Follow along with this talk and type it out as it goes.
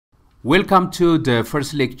Welcome to the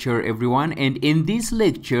first lecture, everyone. And in this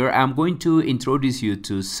lecture, I'm going to introduce you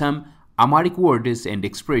to some Amharic words and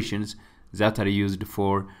expressions that are used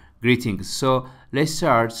for greetings. So let's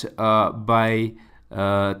start by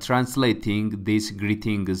translating these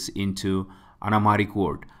greetings into an Amharic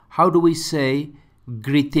word. How do we say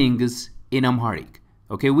greetings in Amharic?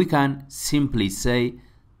 Okay, we can simply say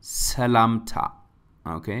ሰላምታ.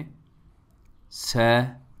 Okay,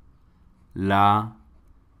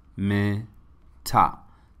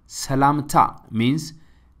 Salamta means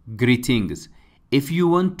greetings. If you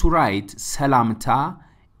want to write salamta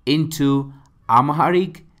into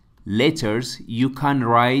Amharic letters, you can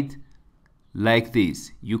write like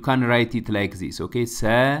this. You can write it like this. Okay,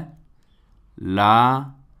 Salamta.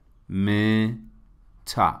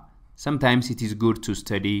 Sometimes it is good to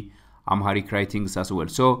study Amharic writings as well.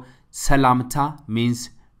 So salamta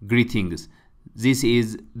means greetings. This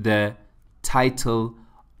is the title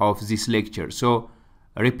of this lecture. So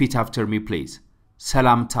repeat after me, please.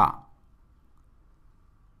 Salamta.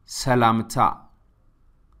 Salamta.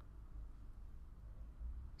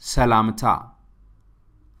 Salamta.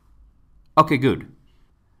 Okay, good.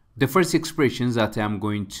 The first expression that I'm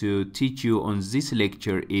going to teach you on this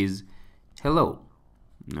lecture is hello.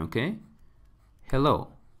 Okay?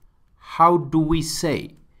 Hello. How do we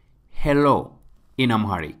say hello in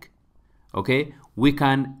Amharic? Okay? We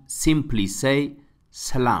can simply say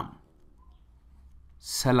salam.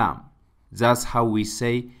 Salam. That's how we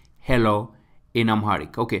say hello in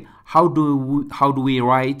Amharic. Okay, how do we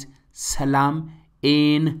write salam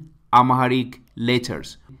in Amharic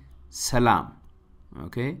letters? Salam.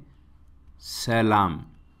 Okay, salam.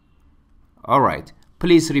 All right,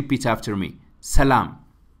 please repeat after me. Salam.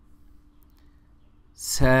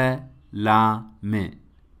 Salam.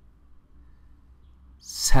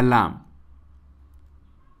 Salam.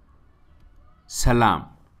 Salam.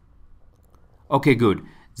 Okay, good.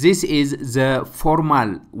 This is the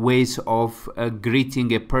formal ways of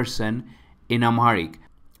greeting a person in Amharic.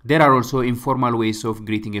 There are also informal ways of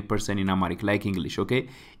greeting a person in Amharic, like English. Okay,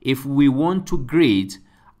 if we want to greet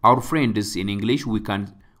our friends in English, we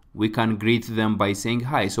can greet them by saying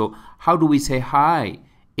hi. So how do we say hi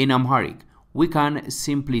in Amharic? We can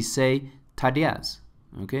simply say tadias.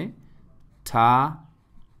 Okay,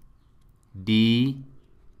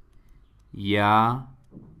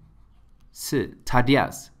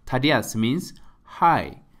 Tadias. Tadias means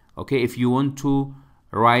hi. Okay, if you want to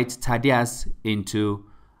write tadias into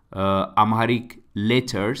Amharic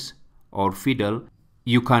letters or fiddle,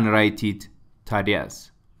 you can write it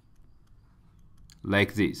tadias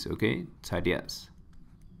like this. Okay, tadias.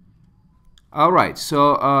 All right,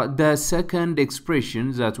 so the second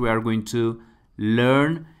expression that we are going to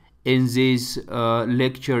learn in this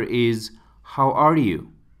lecture is how are you?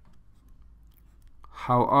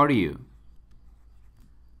 How are you?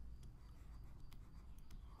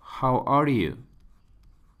 How are you?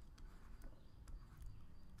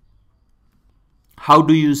 How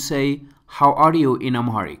do you say how are you in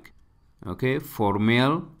Amharic? Okay, for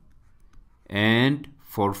male and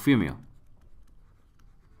for female.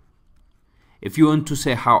 If you want to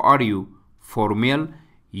say how are you for male,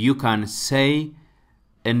 you can say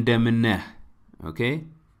እንደምን ነህ. Okay,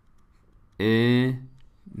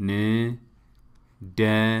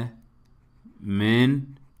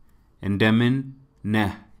 እንደምን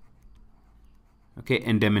ነህ. Okay,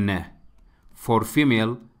 እንደምን ነህ. For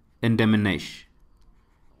female, እንደምን ነሽ.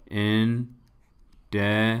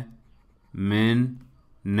 እንደምን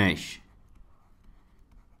ነሽ.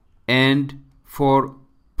 And for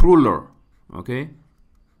plural, okay,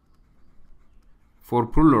 for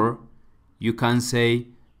plural, you can say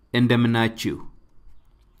እንደምን ናችሁ.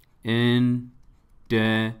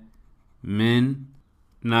 እንደምን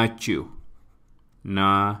ናችሁ.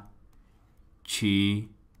 ናችሁ.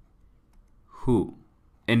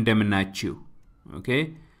 እንደምን ናችሁ. Okay,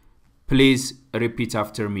 please repeat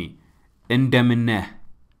after me. እንደምን ነህ.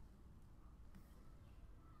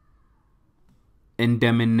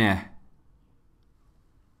 እንደምን ነህ.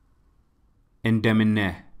 እንደምን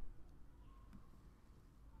ነህ.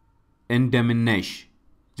 እንደምን ነሽ.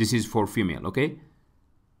 This is for female. Okay,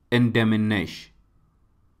 እንደምን ነሽ.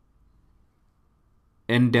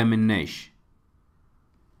 እንደምን ነሽ.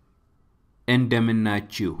 እንደምን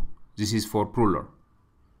ናችሁ. This is for plural.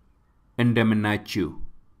 እንደምን ናችሁ.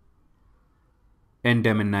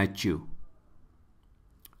 እንደምን ናችሁ.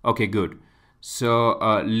 Okay, good. So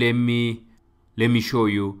let me show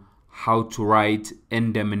you how to write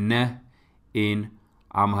እንደምን ነህ in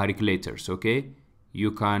Amharic letters. Okay, you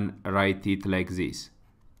can write it like this.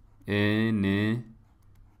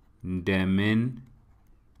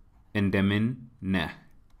 እንደምን ነህ.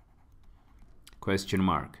 question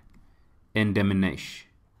mark እንደምነሽ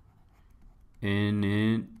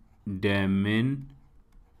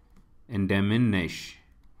እንደምነሽ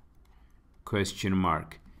question mark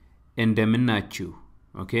እንደምናችሁ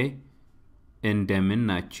okay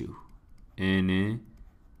እንደምናችሁ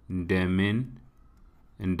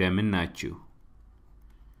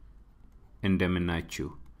እንደምናችሁ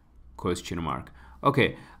question mark okay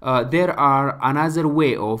there are another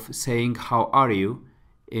way of saying how are you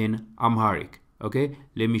in Amharic okay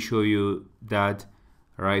let me show you that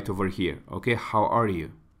right over here okay how are you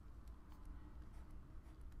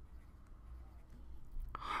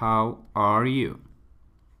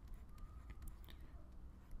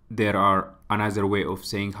there are another way of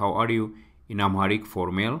saying how are you in Amharic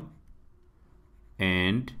for male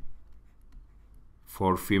and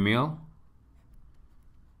for female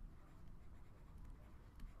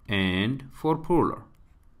and for plural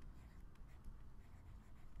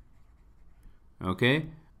okay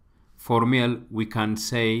for male we can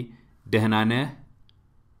say ደህና ነህ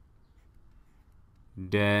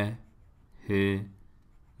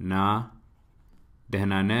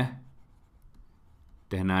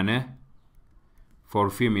ደህና ነህ for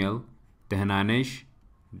female ደህና ነሽ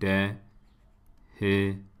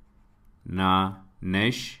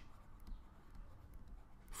ነሽ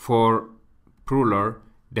for plural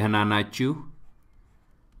ደህና ናችሁ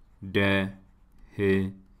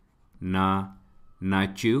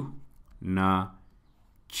ናችሁ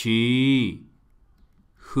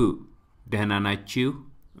ደህና ናችሁ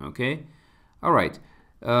okay all right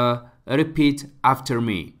repeat after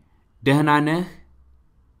me ደህና ነህ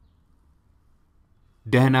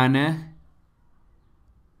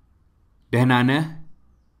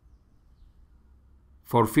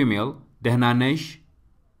for female ደህና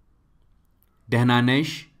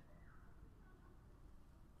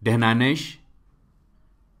ነሽ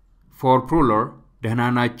for plural ደህና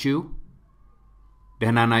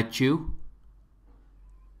ናችሁ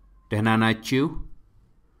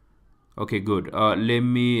okay good let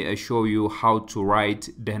me show you how to write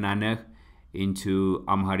ደህና ነህ into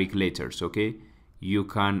Amharic letters okay you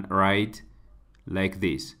can write like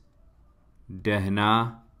this ደህና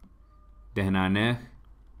ነህ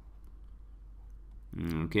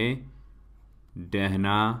okay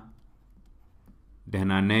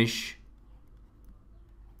ደህና ነሽ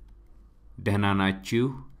ደህና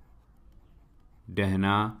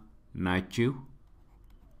ናችሁ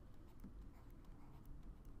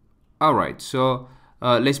all right so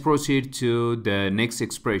let's proceed to the next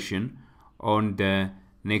expression on the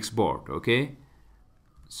next board okay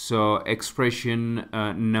so expression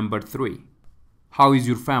number 3 how is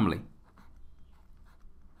your family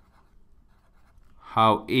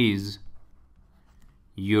how is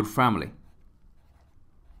your family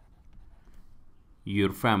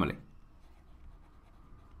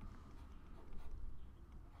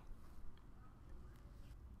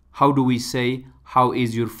how do we say how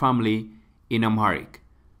is your family in Amharic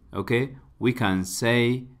okay we can say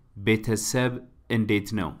ቤተሰብ እንዴት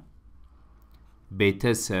ነው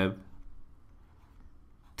ቤተሰብ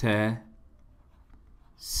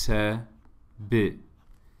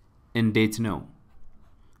እንዴት ነው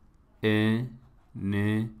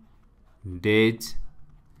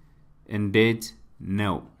እንዴት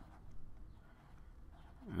ነው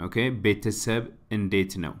okay ቤተሰብ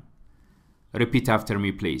እንዴት ነው repeat after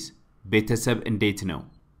me please ቤተሰብ እንዴት ነው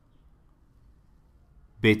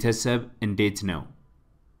ቤተሰብ እንዴት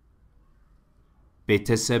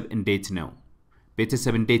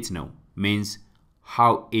ነው means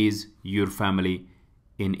how is your family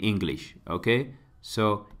in English okay so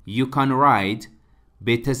you can write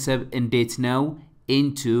ቤተሰብ እንዴት ነው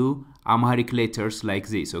into Amharic letters like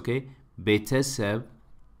this okay ቤተሰብ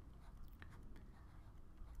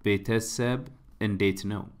እንዴት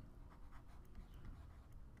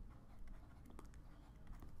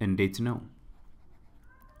ነው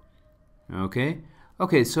okay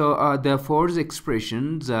so the fourth expression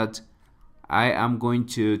that I am going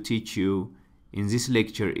to teach you in this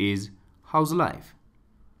lecture is how's life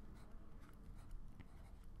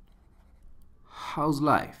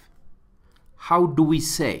how do we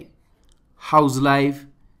say how's life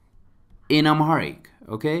in Amharic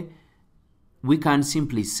okay we can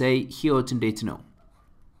simply say ህይወት እንዴት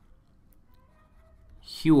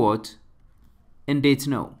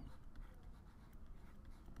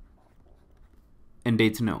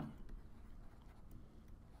ነው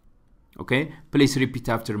okay please repeat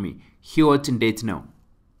after me ህይወት እንዴት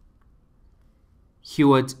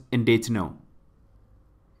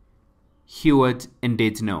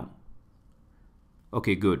ነው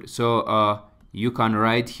okay good so you can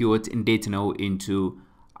write ህይወት እንዴት ነው into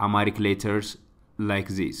Amharic letters like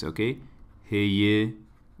this, okay?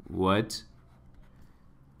 ህይወት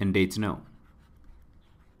እንዴት ነው?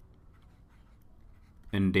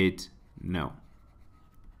 እንዴት ነው?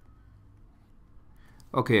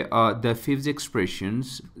 Okay, the fifth expressions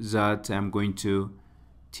that I'm going to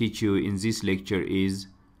teach you in this lecture is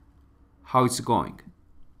how it's going.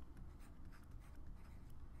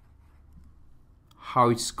 How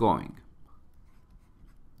it's going.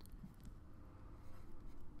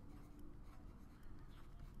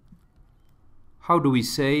 How do we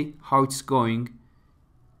say how it's going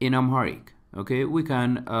in Amharic? Okay, we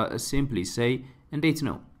can simply say እንዴት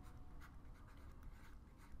ነው?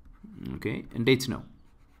 Okay, እንዴት ነው?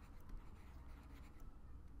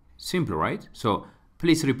 Simple, right? So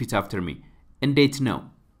please repeat after me. እንዴት ነው?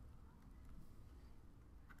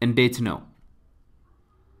 እንዴት ነው?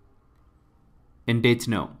 እንዴት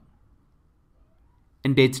ነው?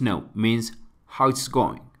 እንዴት ነው means how it's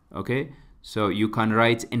going. Okay, so you can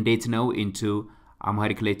write እንዴት ነው into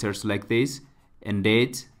Amharic letters like this.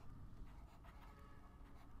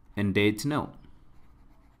 እንዴት ነው?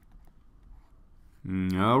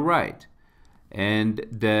 All right. And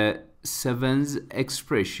the seventh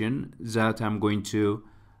expression that I'm going to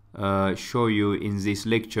show you in this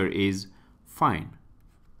lecture is fine.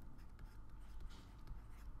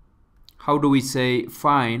 How do we say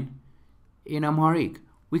fine in Amharic?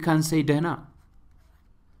 We can say ደህና.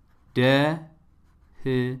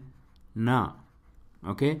 ደህና.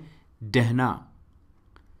 Okay? ደህና.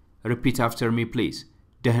 Repeat after me, please.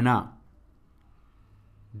 ደህና.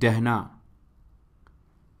 ደህና.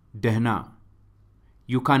 ደህና.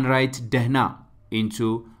 You can write ደህና into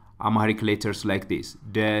Amharic letters like this.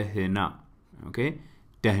 ደህና. Okay?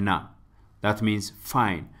 ደህና. That means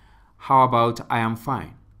fine. How about I am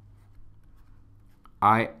fine?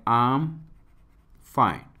 I am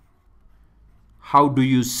fine. How do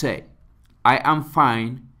you say I am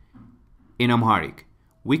fine in Amharic?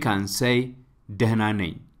 We can say ደህና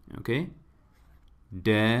ነኝ. Okay?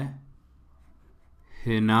 ደህና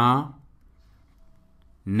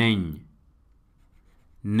ነኝ.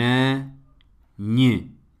 ነኝ.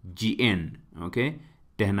 GN. Okay?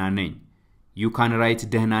 ደህና ነኝ. You can write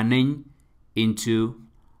ደህና ነኝ into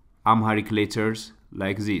Amharic letters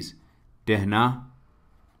like this. ደህና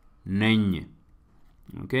ነኝ.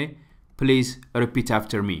 Okay? Please repeat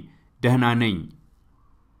after me. ደህና ነኝ.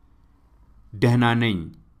 ደህና ነኝ.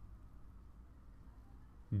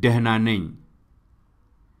 ደህና ነኝ.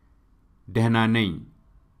 ደህና ነኝ.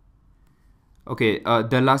 Okay,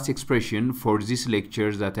 the last expression for this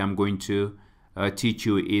lecture that I'm going to teach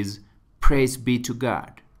you is praise be to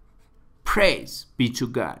God. Praise be to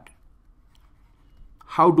God.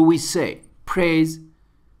 How do we say praise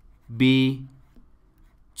be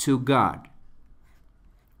to God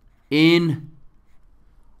in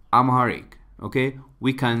Amharic? Okay,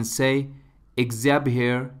 we can say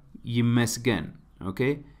እግዚአብሔር ይመስገን.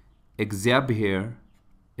 Okay, እግዚአብሔር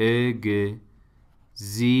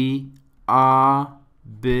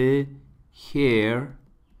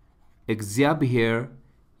እግዚአብሔር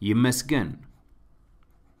ይመስገን.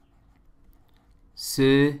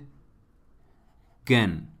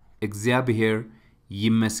 ስገን. እግዚአብሔር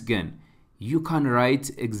ይመስገን. You can write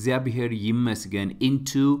እግዚአብሔር ይመስገን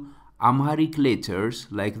into Amharic letters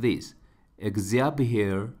like this.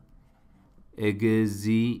 እግዚአብሔር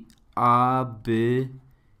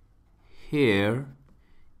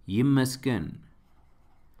ይመስገን.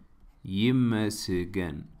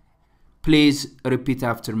 ይመስገን. Please repeat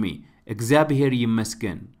after me. እግዚአብሔር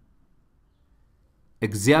ይመስገን.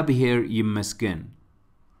 እግዚአብሔር ይመስገን.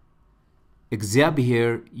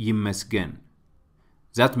 እግዚአብሔር ይመስገን.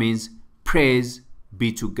 That means praise be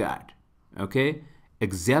to God. Okay?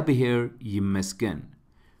 እግዚአብሔር ይመስገን.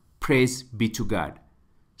 Praise be to God.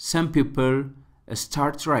 Some people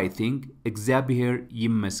start writing እግዚአብሔር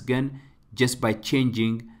ይመስገን just by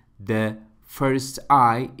changing the first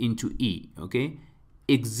I into E. Okay?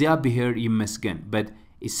 እግዚአብሔር ይመስገን. But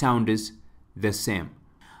it sounds the same.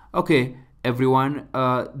 Okay, everyone,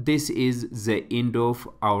 this is the end of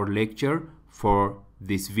our lecture for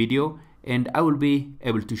this video, and I will be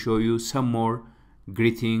able to show you some more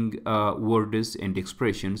greeting words and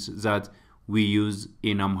expressions that we use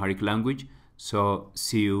in Amharic language. So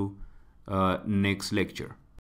see you next lecture.